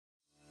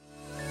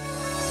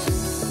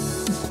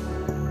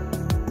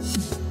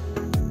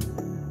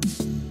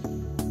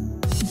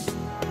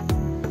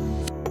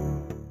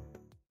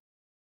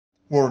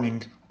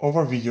Warning: all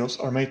our videos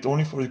are made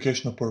only for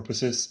educational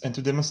purposes and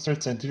to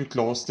demonstrate scientific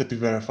laws that we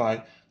verify.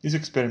 These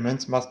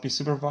experiments must be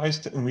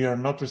supervised and we are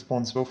not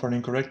responsible for an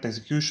incorrect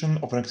execution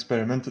of an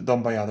experiment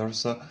done by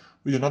others.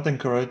 We do not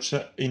encourage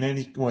in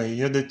any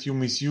way that you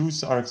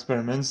misuse our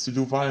experiments to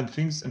do violent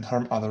things and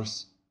harm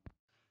others.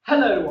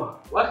 Hello everyone,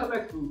 welcome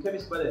back to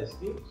chemIst by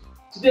Destiny.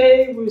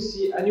 Today we'll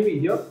see a new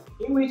video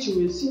in which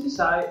we will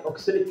synthesize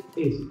oxalic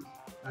acid.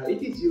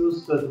 It is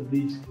used to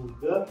bleach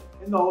food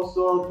and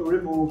also to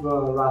remove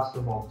rust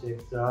from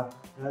objects.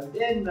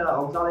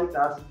 Oxalic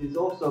acid is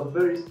also a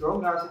very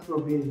strong acid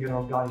for being an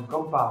organic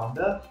compound,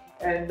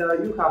 and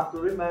you have to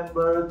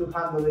remember to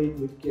handle it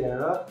with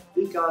care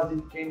because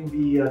it can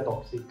be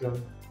toxic.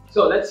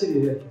 So let's see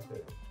the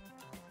experiment.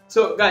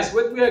 So guys,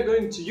 what we are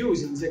going to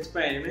use in this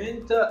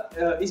experiment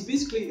is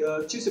basically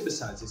two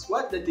substances.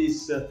 One that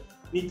is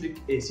nitric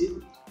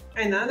acid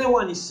and another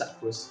one is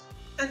sucrose.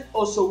 And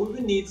also we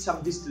will need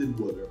some distilled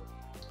water.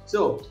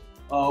 So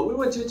we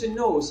want you to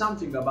know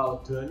something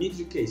about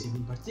nitric acid.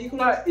 In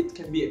particular, it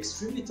can be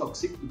extremely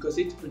toxic because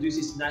it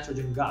produces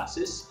nitrogen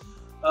gases,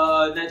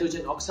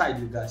 nitrogen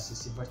oxide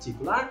gases in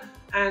particular,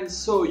 and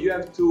so you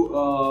have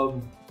to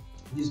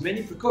use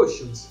many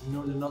precautions in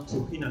order not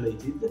to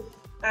inhalate it.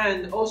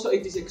 And also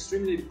it is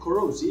extremely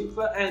corrosive,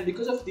 and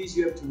because of this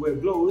you have to wear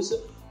gloves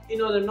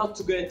in order not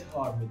to get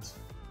harmed.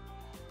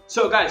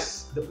 So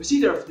guys, the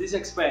procedure of this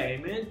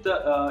experiment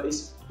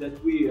is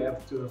that we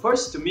have to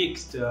first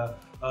mix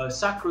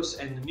sucrose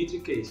and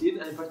nitric acid,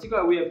 and in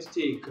particular we have to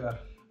take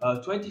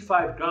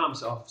 25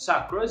 grams of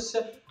sucrose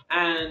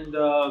and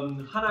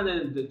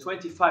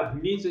 125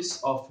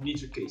 milliliters of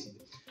nitric acid.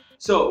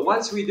 So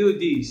once we do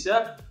this,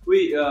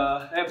 we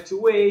have to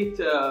wait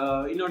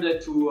in order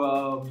to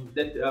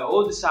that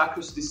all the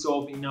sucrose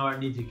dissolve in our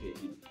nitric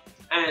acid.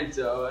 And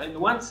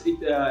once it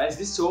has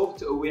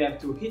dissolved, we have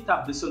to heat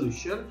up the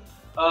solution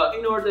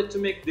in order to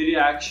make the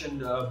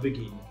reaction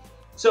begin.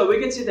 So we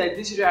can see that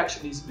this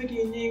reaction is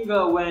beginning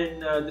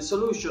when the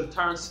solution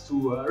turns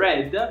to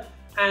red,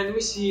 and we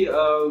see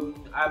a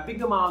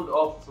big amount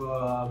of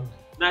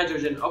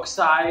nitrogen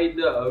oxide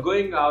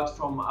going out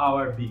from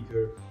our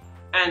beaker.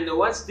 And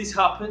once this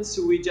happens,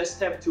 we just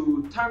have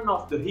to turn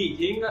off the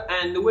heating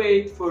and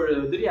wait for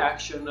the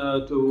reaction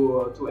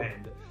to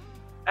end.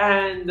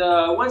 And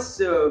once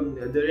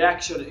the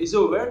reaction is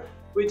over,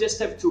 we just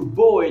have to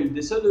boil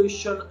the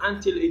solution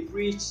until it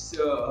reaches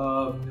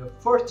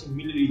 40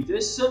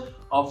 milliliters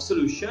of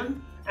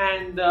solution,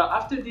 and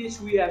after this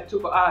we have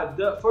to add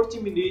 40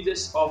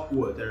 milliliters of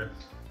water.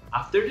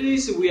 After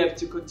this we have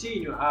to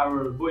continue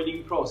our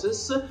boiling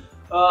process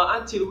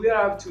until we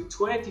are up to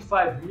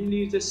 25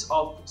 milliliters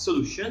of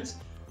solutions,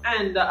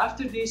 and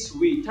after this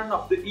we turn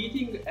off the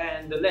heating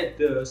and let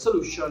the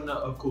solution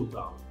cool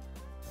down.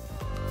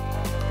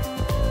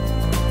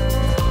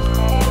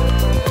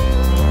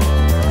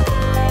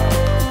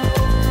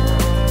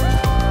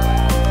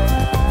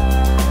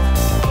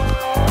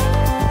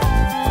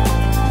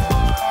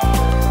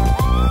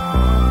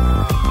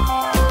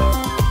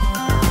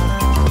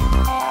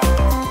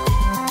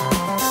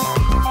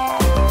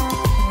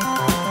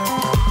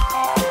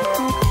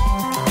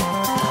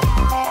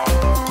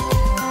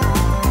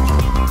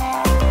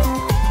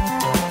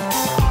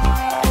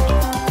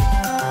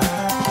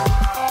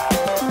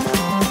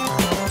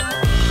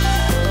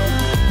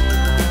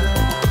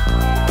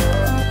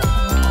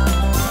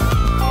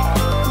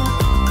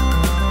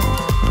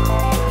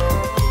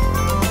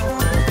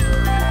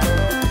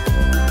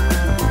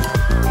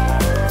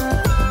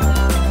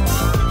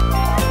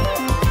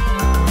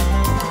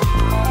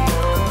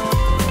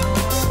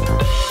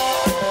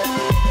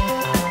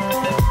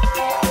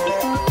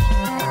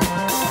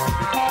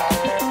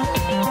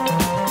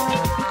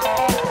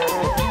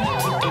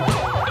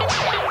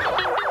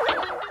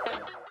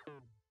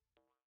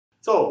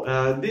 So,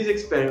 this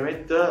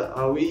experiment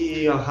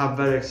we have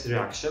various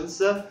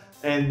reactions,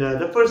 and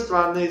the first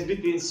one is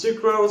between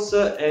sucrose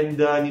and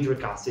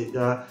nitric acid.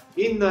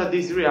 In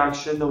this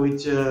reaction,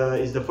 which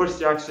is the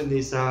first reaction,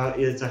 is a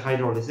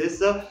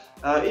hydrolysis,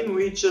 in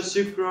which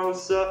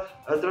sucrose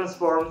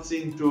transforms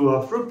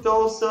into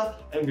fructose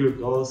and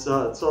glucose,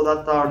 so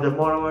that are the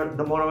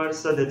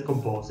monomers that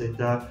compose it.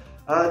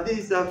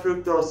 These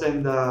fructose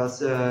and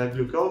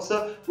glucose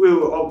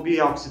will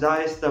be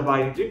oxidized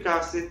by nitric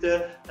acid,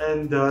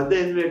 and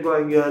then we're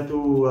going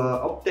to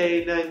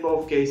obtain, in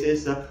both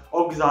cases,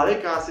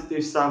 oxalic acid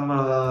with some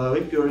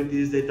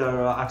impurities that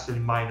are actually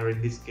minor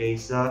in this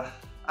case.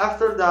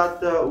 After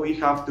that, we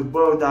have to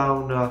boil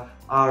down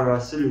our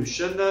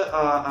solution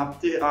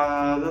until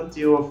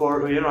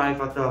we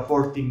arrive at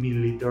 40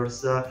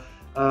 milliliters.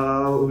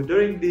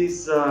 During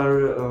this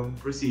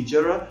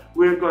procedure,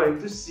 we're going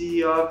to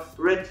see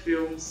red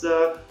fumes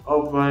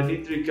of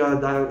nitric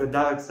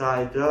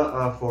dioxide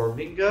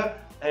forming,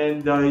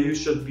 and you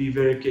should be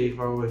very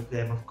careful with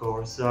them, of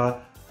course.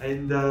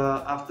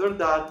 After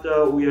that,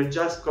 we are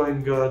just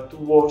going to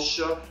wash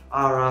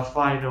our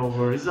final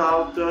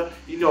result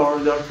in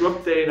order to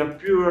obtain a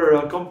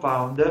pure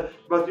compound,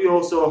 but we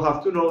also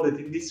have to know that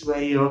in this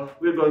way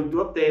we're going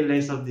to obtain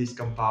less of this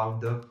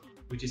compound,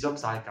 which is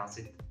oxalic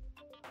acid.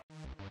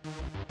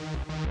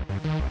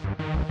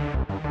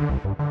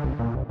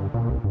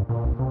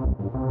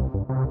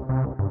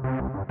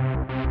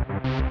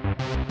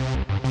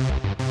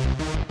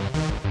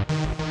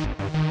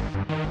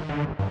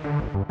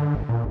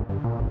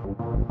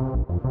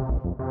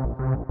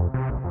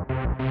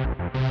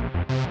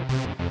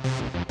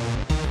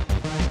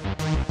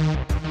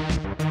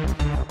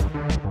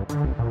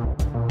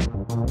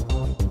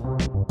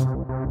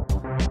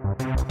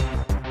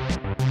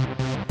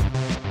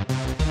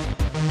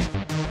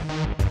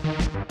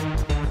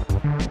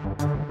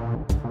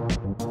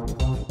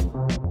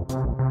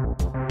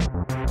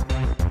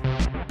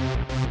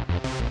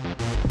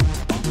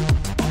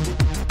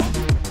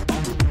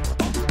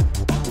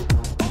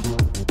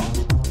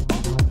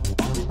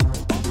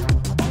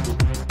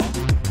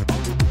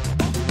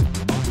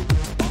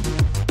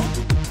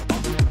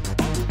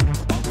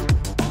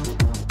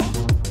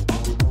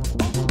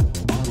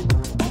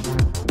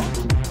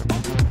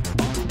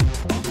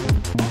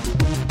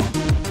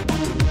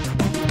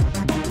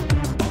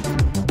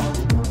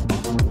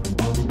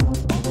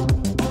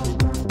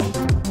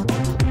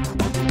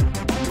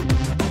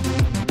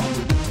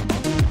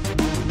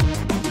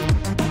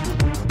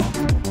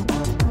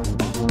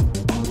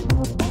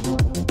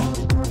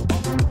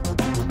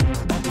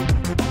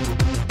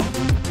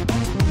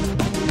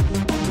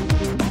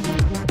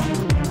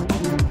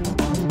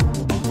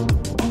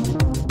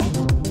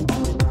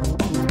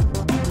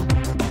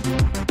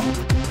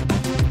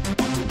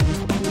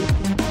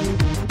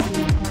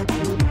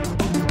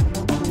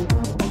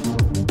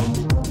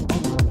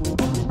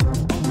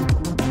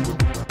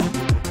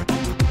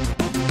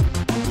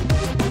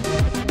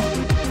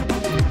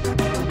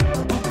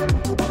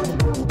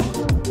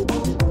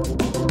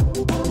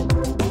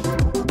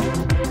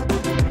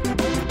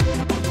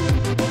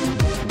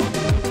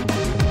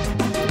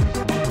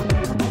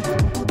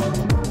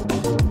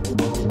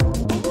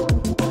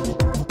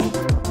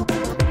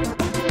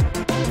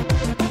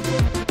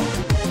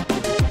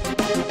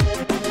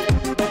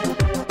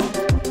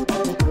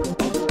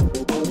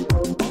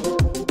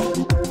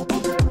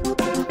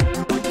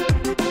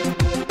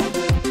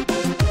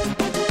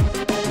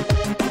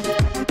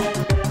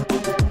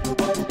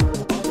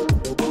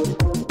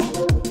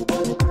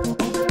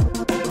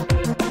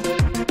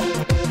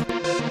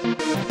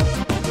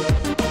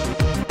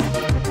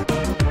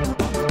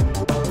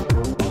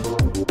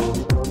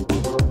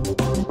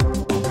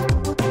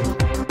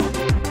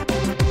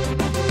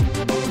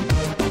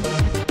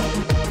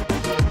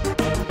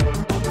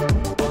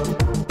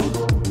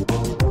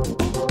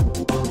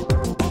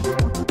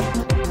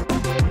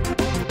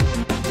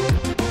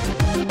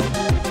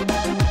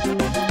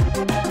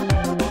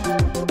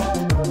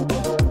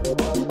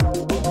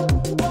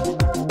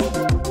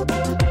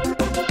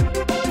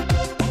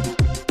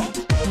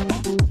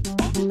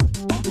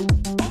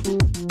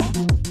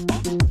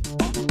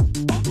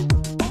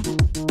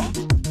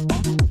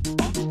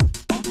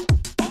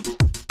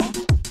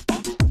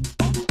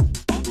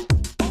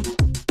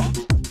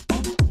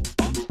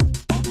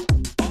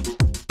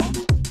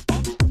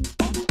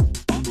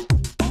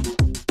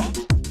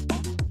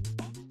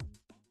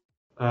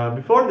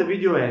 Before the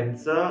video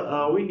ends,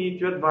 we need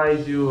to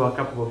advise you a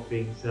couple of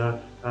things.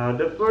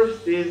 The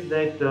first is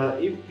that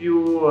if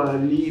you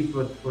leave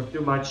for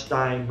too much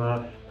time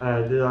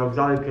the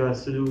oxalic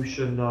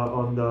solution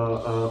on the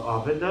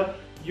oven,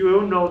 you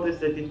will notice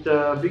that it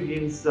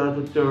begins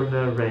to turn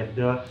red,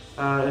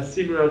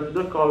 similar to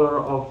the color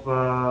of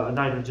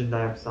nitrogen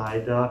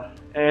dioxide.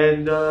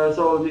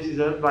 So this is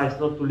an advice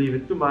not to leave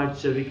it too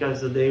much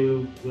because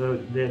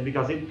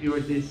because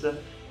impurities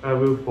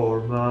will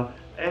form.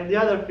 And the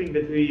other thing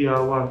that we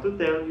want to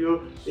tell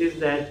you is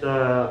that,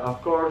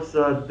 of course,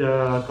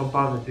 the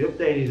compound that we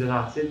obtain is an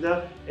acid,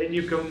 and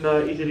you can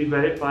easily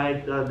verify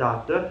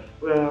that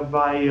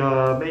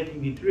by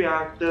making it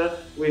react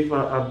with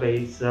a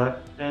base.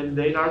 And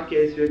in our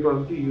case, we are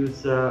going to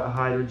use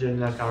hydrogen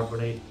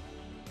carbonate.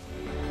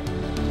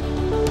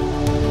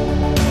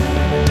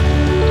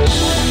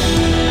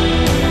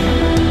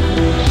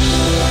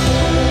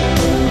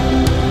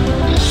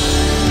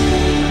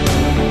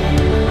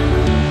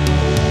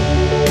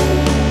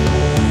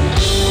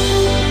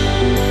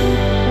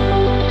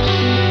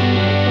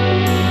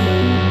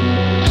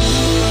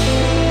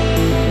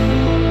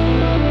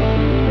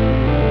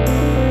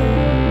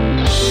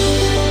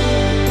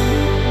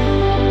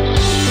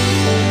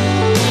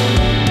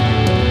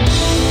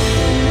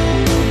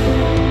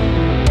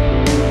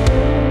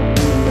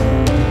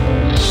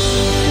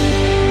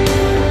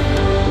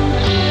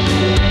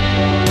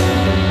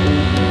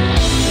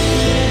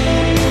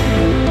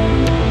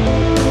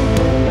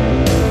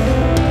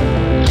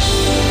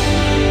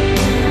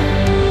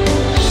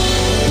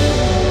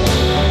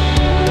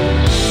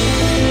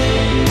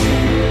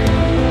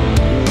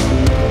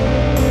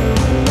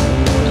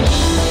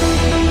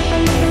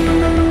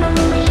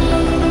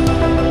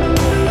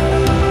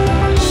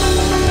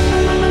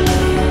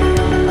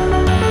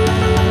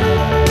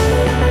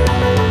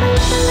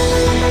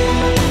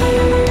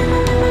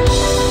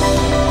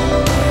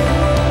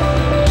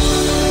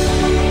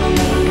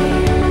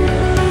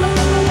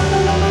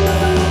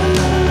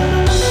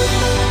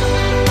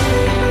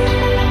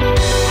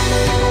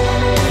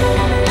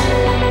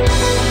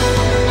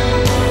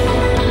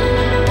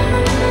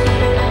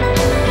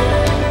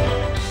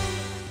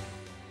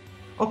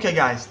 Okay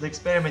guys, the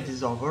experiment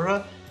is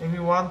over, and we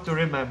want to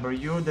remember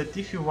you that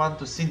if you want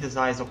to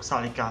synthesize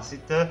oxalic acid,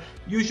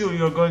 usually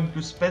you're going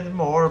to spend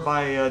more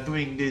by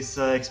doing this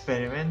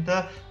experiment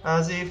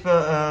as if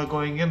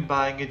going and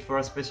buying it for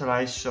a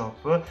specialized shop,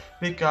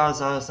 because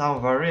some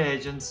of our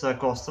reagents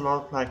cost a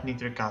lot, like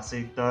nitric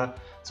acid.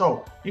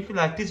 So, if you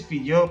like this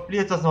video,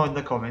 please let us know in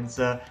the comments,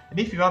 and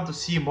if you want to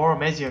see more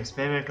amazing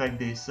experiments like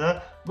this,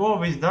 go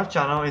visit our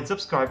channel and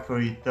subscribe for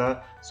it.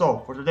 So,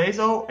 for today is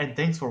all, and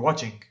thanks for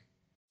watching.